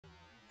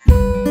Hi,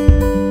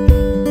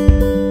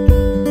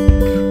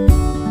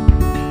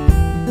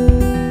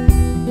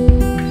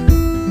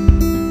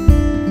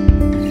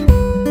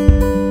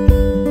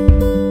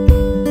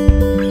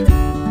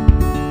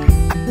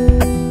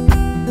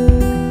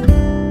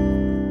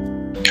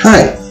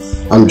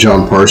 I'm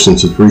John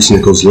Parsons with Reece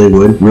Nichols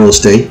Leawood Real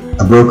Estate,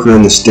 a broker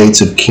in the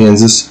states of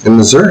Kansas and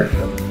Missouri.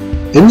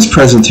 In this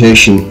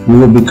presentation, we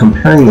will be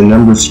comparing the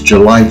numbers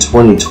July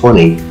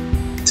 2020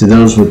 to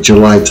those with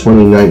July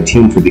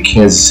 2019 for the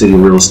Kansas City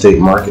real estate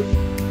market.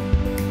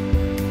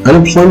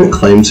 Unemployment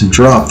claims have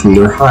dropped from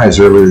their highs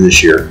earlier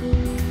this year,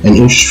 and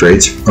interest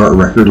rates are at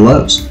record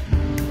lows.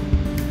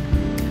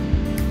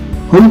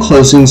 Home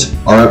closings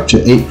are up to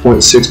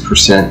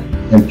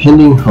 8.6%, and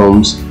pending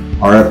homes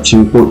are up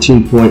to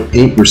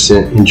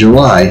 14.8% in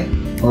July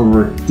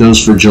over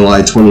those for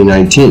July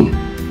 2019.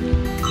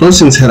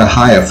 Closings had a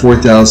high of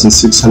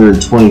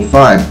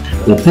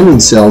 4,625, while pending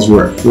sales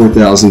were at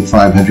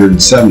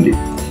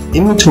 4,570.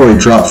 Inventory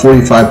dropped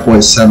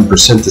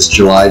 45.7% this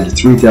July to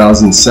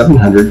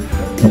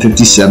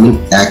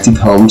 3,757 active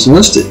homes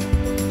listed.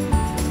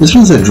 This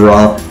was a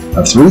drop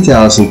of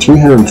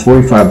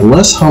 3,345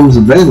 less homes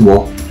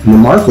available in the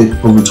market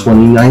over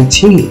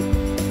 2019.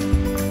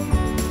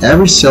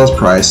 Average sales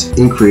price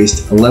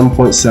increased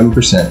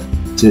 11.7%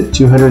 to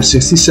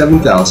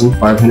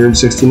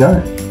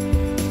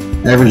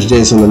 $267,569. Average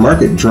days on the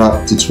market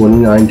dropped to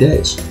 29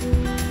 days.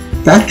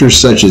 Factors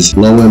such as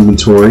low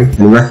inventory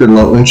and record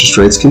low interest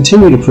rates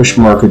continue to push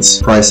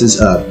markets prices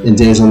up and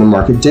days on the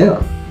market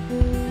down.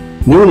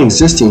 New and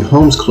existing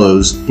homes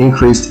closed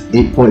increased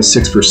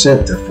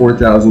 8.6% to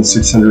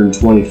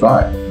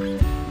 4,625.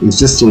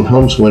 Existing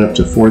homes went up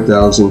to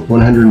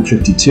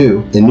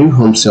 4,152, and new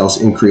home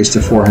sales increased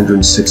to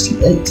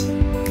 468.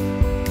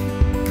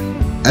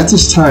 At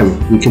this time,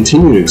 we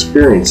continue to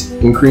experience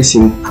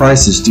increasing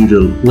prices due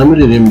to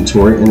limited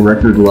inventory and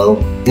record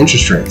low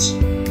interest rates.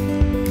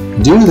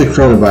 Due to the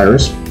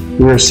coronavirus,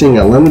 we are seeing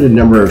a limited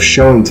number of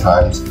showing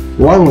times,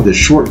 along with the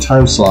short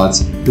time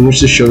slots in which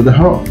to show the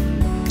home.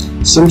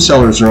 Some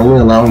sellers are only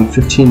allowing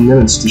 15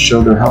 minutes to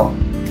show their home.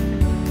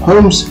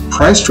 Homes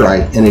priced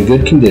right and in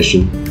good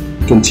condition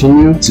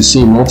continue to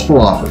see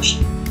multiple offers.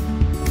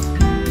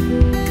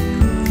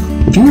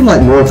 If you would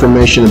like more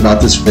information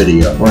about this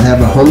video or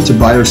have a home to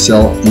buy or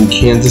sell in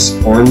Kansas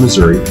or in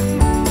Missouri,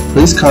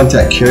 please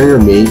contact Karie or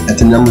me at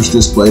the numbers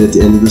displayed at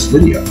the end of this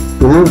video.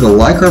 Remember to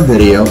like our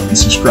video and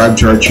subscribe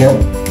to our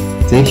channel.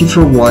 Thank you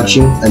for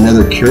watching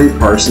another Karie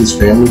Parsons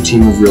Family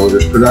Team of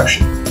Realtors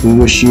production. We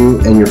wish you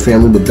and your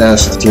family the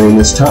best during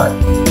this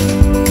time.